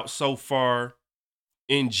laid out so far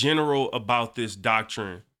in general about this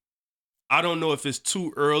doctrine. I don't know if it's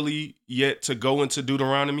too early yet to go into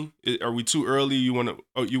Deuteronomy. Are we too early? You want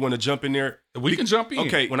to jump in there? We can jump in.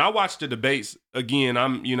 Okay. When I watch the debates again,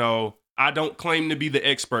 I don't claim to be the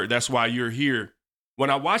expert. That's why you're here. When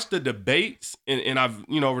I watch the debates, and I've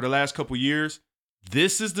over the last couple years,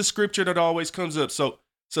 this is the scripture that always comes up. So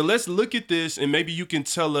let's look at this, and maybe you can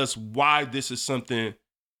tell us why this is something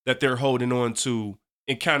that they're holding on to.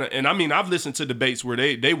 And I've listened to debates where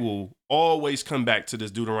they will always come back to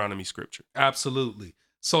this Deuteronomy scripture. Absolutely.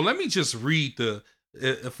 So let me just read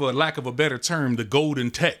for lack of a better term, the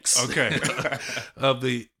golden text of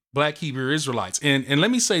the Black Hebrew Israelites. And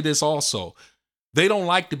let me say this also. They don't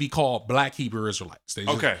like to be called Black Hebrew Israelites. They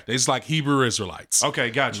just like Hebrew Israelites. Okay,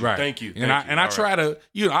 got you. Right. Thank you. I try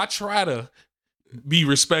to be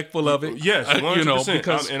respectful of it. Yes, 100%.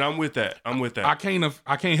 Because I'm with that. I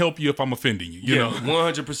can't help you if I'm offending you. You know,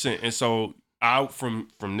 100%. And so from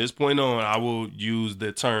this point on, I will use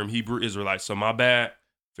the term Hebrew Israelites. So my bad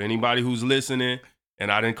for anybody who's listening.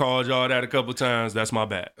 And I didn't call y'all that a couple times. That's my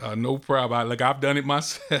bad. No problem. I've done it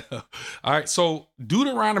myself. All right. So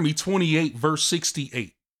Deuteronomy 28, verse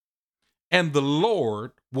 68. And the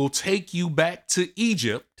Lord will take you back to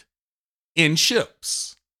Egypt in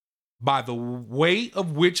ships. By the way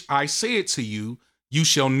of which I said to you, you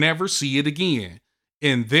shall never see it again.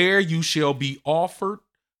 And there you shall be offered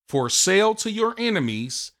for sale to your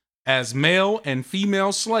enemies as male and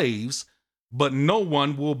female slaves, but no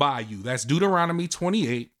one will buy you. That's Deuteronomy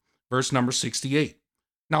 28, verse number 68.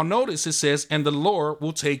 Now notice it says, and the Lord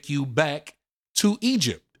will take you back to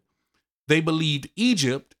Egypt. They believed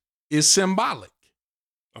Egypt is symbolic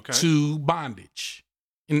to bondage.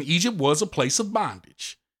 And Egypt was a place of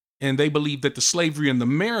bondage. And they believed that the slavery in the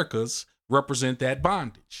Americas represent that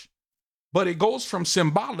bondage. But it goes from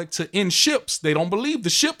symbolic to in ships. They don't believe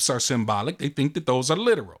the ships are symbolic. They think that those are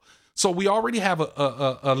literal. So we already have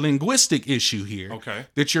a linguistic issue here. Okay.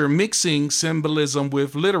 That you're mixing symbolism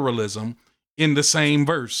with literalism in the same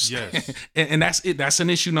verse. Yes. and that's it. That's an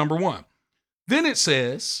issue number one. Then it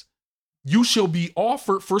says, you shall be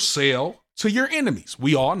offered for sale to your enemies.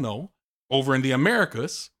 We all know over in the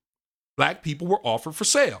Americas, Black people were offered for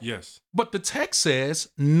sale. Yes. But the text says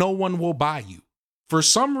no one will buy you. For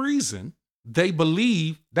some reason, they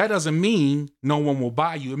believe that doesn't mean no one will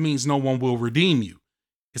buy you. It means no one will redeem you.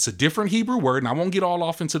 It's a different Hebrew word, and I won't get all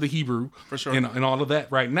off into the Hebrew for sure and all of that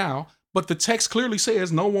right now. But the text clearly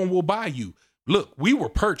says no one will buy you. Look, we were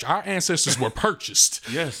purchased. Our ancestors were purchased.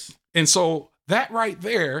 Yes. And so that right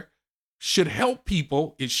there should help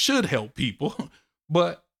people. It should help people.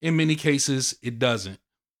 But in many cases, it doesn't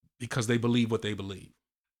because they believe what they believe.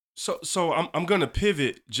 So I'm going to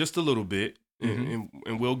pivot just a little bit and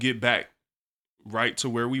we'll get back right to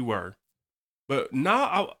where we were. But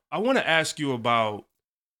now I want to ask you about,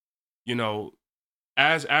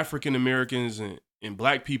 as African Americans and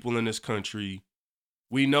Black people in this country,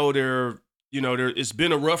 we know it's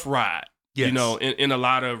been a rough ride, yes. In a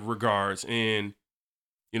lot of regards. And,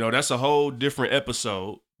 that's a whole different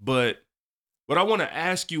episode. But what I want to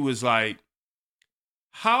ask you is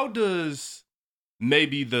how does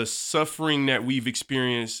maybe the suffering that we've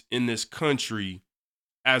experienced in this country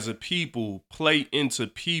as a people play into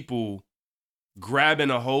people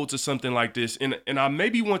grabbing a hold to something like this? And I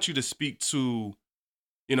maybe want you to speak to,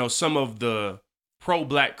 some of the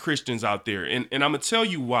pro-Black Christians out there. And I'm going to tell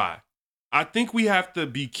you why. I think we have to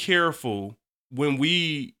be careful when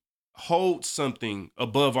we hold something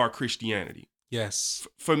above our Christianity. Yes.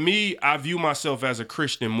 For me, I view myself as a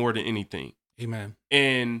Christian more than anything. Amen.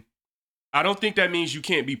 And I don't think that means you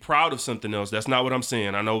can't be proud of something else. That's not what I'm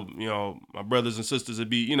saying. I know, my brothers and sisters would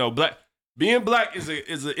be, Black. Being Black is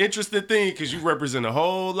an interesting thing because you represent a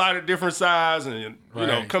whole lot of different sides and,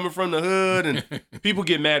 coming from the hood and people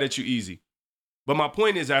get mad at you easy. But my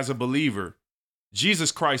point is, as a believer,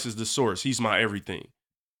 Jesus Christ is the source. He's my everything.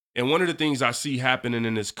 And one of the things I see happening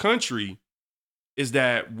in this country is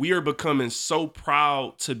that we are becoming so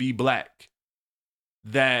proud to be Black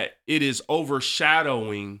that it is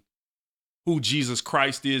overshadowing who Jesus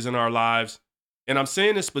Christ is in our lives. And I'm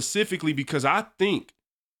saying this specifically because I think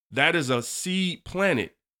that is a seed planted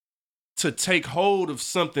to take hold of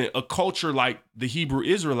something, a culture like the Hebrew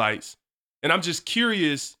Israelites. And I'm just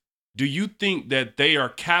curious, do you think that they are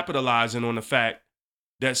capitalizing on the fact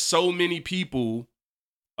that so many people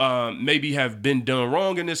maybe have been done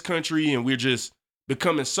wrong in this country and we're just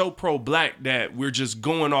becoming so pro-Black that we're just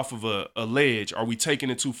going off of a ledge? Are we taking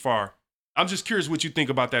it too far? I'm just curious what you think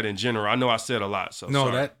about that in general. I know I said a lot, so no,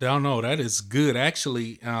 sorry. that is good.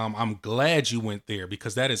 Actually, I'm glad you went there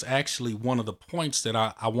because that is actually one of the points that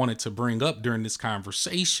I wanted to bring up during this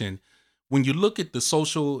conversation. When you look at the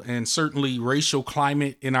social and certainly racial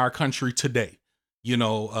climate in our country today,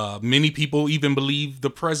 many people even believe the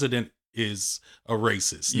president is a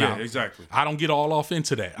racist. Yeah, now, exactly. I don't get all off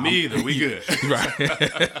into that. Me either. We good.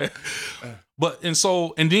 Right.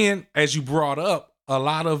 And then as you brought up, a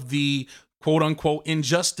lot of the quote unquote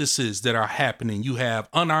injustices that are happening. You have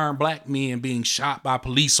unarmed black men being shot by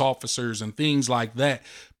police officers and things like that.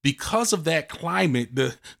 Because of that climate,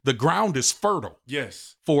 the ground is fertile.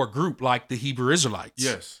 Yes. For a group like the Hebrew Israelites.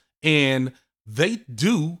 Yes. And they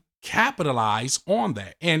do capitalize on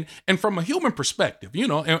that. And from a human perspective,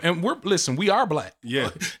 and we are black.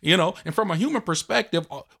 Yeah. And from a human perspective,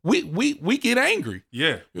 we get angry.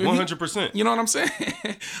 Yeah. 100%. You know what I'm saying?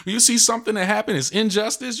 When you see something that happened as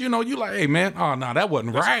injustice, you like, hey man, oh no, that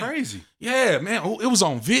wasn't right. That's crazy. Yeah, man. It was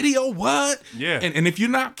on video. What? Yeah. And if you're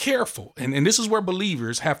not careful, and this is where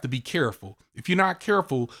believers have to be careful. If you're not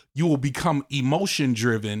careful, you will become emotion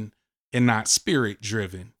driven and not spirit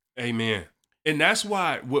driven. Amen. And that's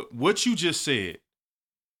why what you just said,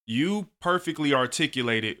 you perfectly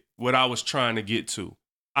articulated what I was trying to get to.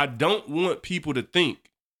 I don't want people to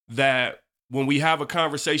think that when we have a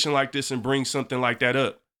conversation like this and bring something like that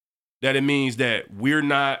up, that it means that we're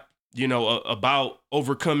not, about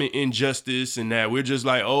overcoming injustice and that we're just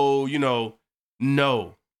like,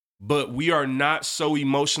 no. But we are not so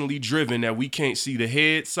emotionally driven that we can't see the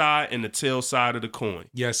head side and the tail side of the coin.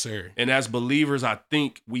 Yes, sir. And as believers, I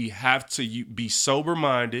think we have to be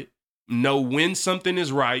sober-minded, know when something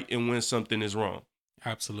is right and when something is wrong.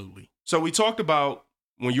 Absolutely. So we talked about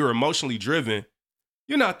when you're emotionally driven,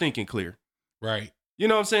 you're not thinking clear. Right. You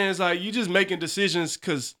know what I'm saying? It's like you're just making decisions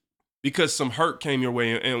because some hurt came your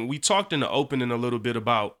way. And we talked in the opening a little bit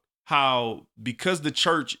about how because the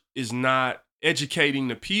church is not educating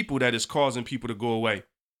the people, that is causing people to go away.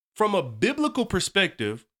 From a biblical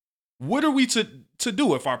perspective, what are we to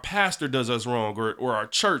do if our pastor does us wrong or our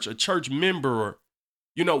church, a church member, or,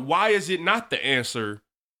 why is it not the answer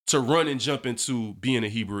to run and jump into being a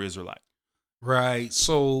Hebrew Israelite? Right.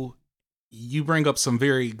 So you bring up some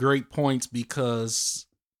very great points because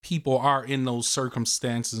people are in those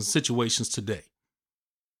circumstances and situations today.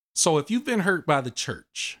 So if you've been hurt by the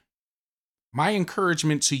church, my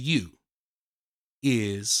encouragement to you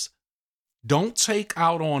is don't take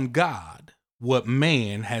out on God what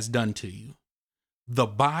man has done to you. The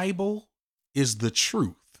Bible is the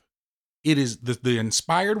truth. It is the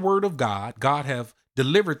inspired word of God. God have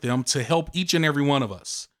delivered them to help each and every one of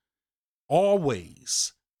us.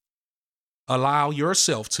 Always allow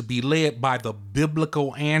yourself to be led by the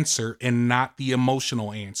biblical answer and not the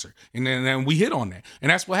emotional answer. And then we hit on that.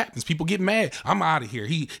 And that's what happens. People get mad. I'm out of here.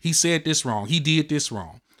 He said this wrong. He did this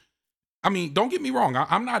wrong. I mean, don't get me wrong.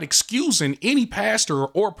 I'm not excusing any pastor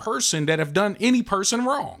or person that have done any person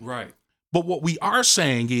wrong. Right. But what we are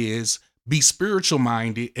saying is be spiritual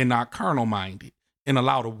minded and not carnal minded and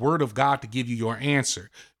allow the word of God to give you your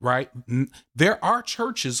answer, right? There are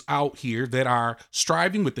churches out here that are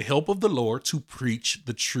striving with the help of the Lord to preach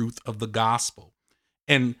the truth of the gospel.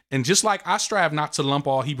 And just like I strive not to lump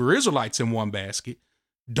all Hebrew Israelites in one basket,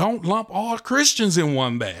 don't lump all Christians in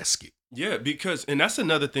one basket. Yeah, and that's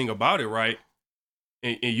another thing about it, right?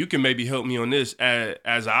 And you can maybe help me on this.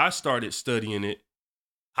 As I started studying it,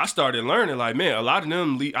 I started learning, like, man, a lot of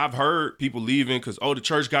them, I've heard people leaving because, the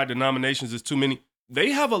church got denominations, it's too many.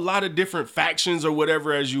 They have a lot of different factions or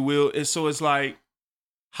whatever, as you will. And so it's like,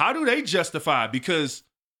 how do they justify? Because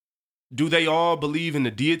do they all believe in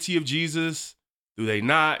the deity of Jesus? Do they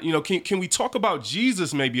not? Can we talk about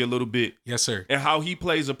Jesus maybe a little bit? Yes, sir. And how he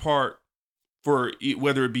plays a part for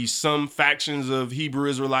whether it be some factions of Hebrew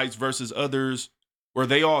Israelites versus others, or are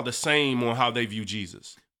they all the same on how they view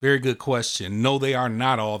Jesus? Very good question. No, they are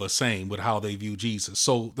not all the same with how they view Jesus.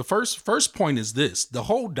 So the first point is this: the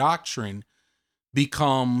whole doctrine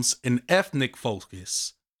becomes an ethnic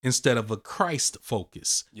focus instead of a Christ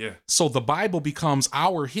focus. Yeah. So the Bible becomes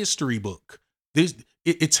our history book.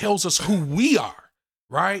 It tells us who we are,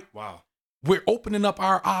 right? Wow. We're opening up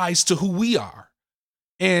our eyes to who we are.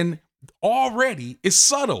 And already it's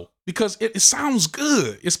subtle because it sounds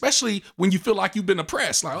good, especially when you feel like you've been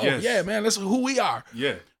oppressed. Like, yes. Yeah, man, that's who we are.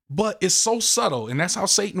 Yeah. But it's so subtle, and that's how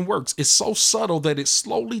Satan works. It's so subtle that it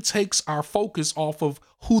slowly takes our focus off of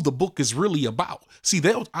who the book is really about. See,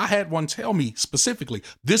 I had one tell me specifically,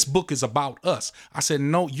 this book is about us. I said,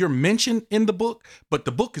 no, you're mentioned in the book, but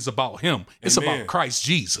the book is about him. It's Amen. about Christ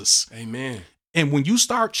Jesus. Amen. And when you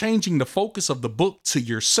start changing the focus of the book to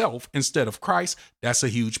yourself instead of Christ, that's a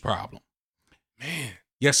huge problem. Man.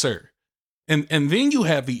 Yes, sir. And then you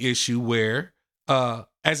have the issue where,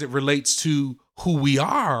 as it relates to who we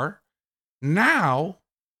are, now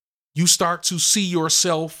you start to see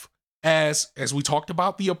yourself as we talked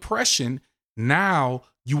about the oppression. Now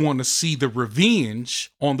you want to see the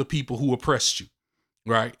revenge on the people who oppressed you,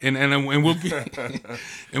 right? And we'll get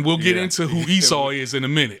get into who Esau is in a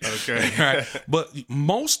minute. Okay, right? But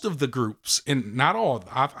most of the groups, and not all,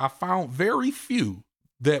 I found very few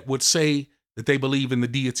that would say that they believe in the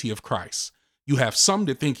deity of Christ. You have some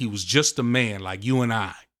that think he was just a man like you and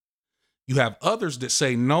I. You have others that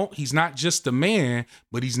say, no, he's not just a man,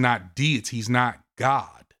 but he's not deity. He's not God.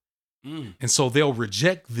 And so they'll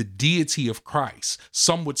reject the deity of Christ.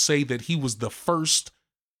 Some would say that he was the first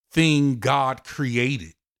thing God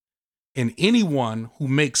created. And anyone who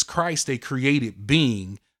makes Christ a created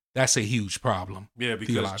being, that's a huge problem. Yeah,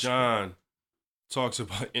 because John talks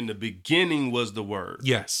about in the beginning was the Word.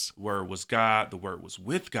 Yes. The Word was God. The Word was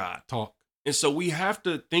with God. Talk. And so we have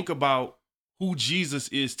to think about who Jesus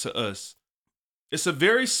is to us. It's a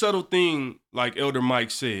very subtle thing, like Elder Mike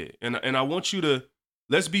said. And I want you to,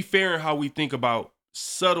 let's be fair in how we think about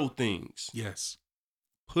subtle things. Yes.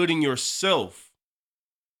 Putting yourself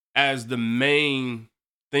as the main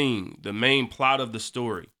thing, the main plot of the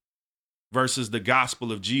story versus the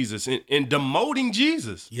gospel of Jesus and demoting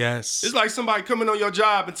Jesus. Yes. It's like somebody coming on your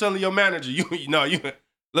job and telling your manager,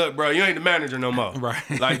 look, bro, you ain't the manager no more. Right.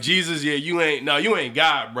 Like Jesus, you ain't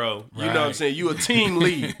God, bro. You know what I'm saying? You a team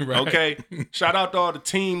lead, okay? Shout out to all the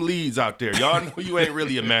team leads out there. Y'all know you ain't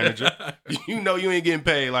really a manager. You know you ain't getting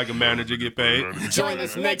paid like a manager get paid. Join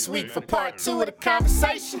us next week for part 2 of the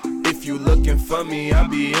conversation. If you looking for me, I'll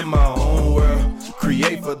be in my own world.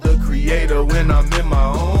 Create for the creator when I'm in my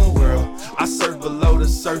own world. I surf below the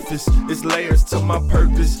surface. It's layers to my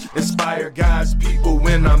purpose. Inspire God's people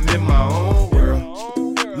when I'm in my own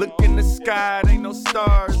world. Look in the sky, ain't no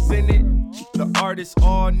stars in it. The art is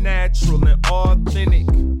all natural and authentic.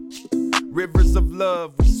 Rivers of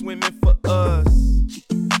love, we swimming for us.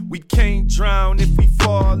 We can't drown if we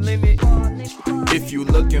fall in it. If you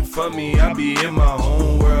looking for me, I'll be in my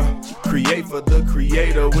own world. Create for the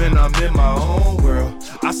creator when I'm in my own world.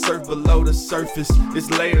 I surf below the surface, it's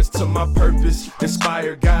layers to my purpose.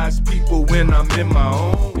 Inspire God's people when I'm in my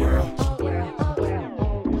own world.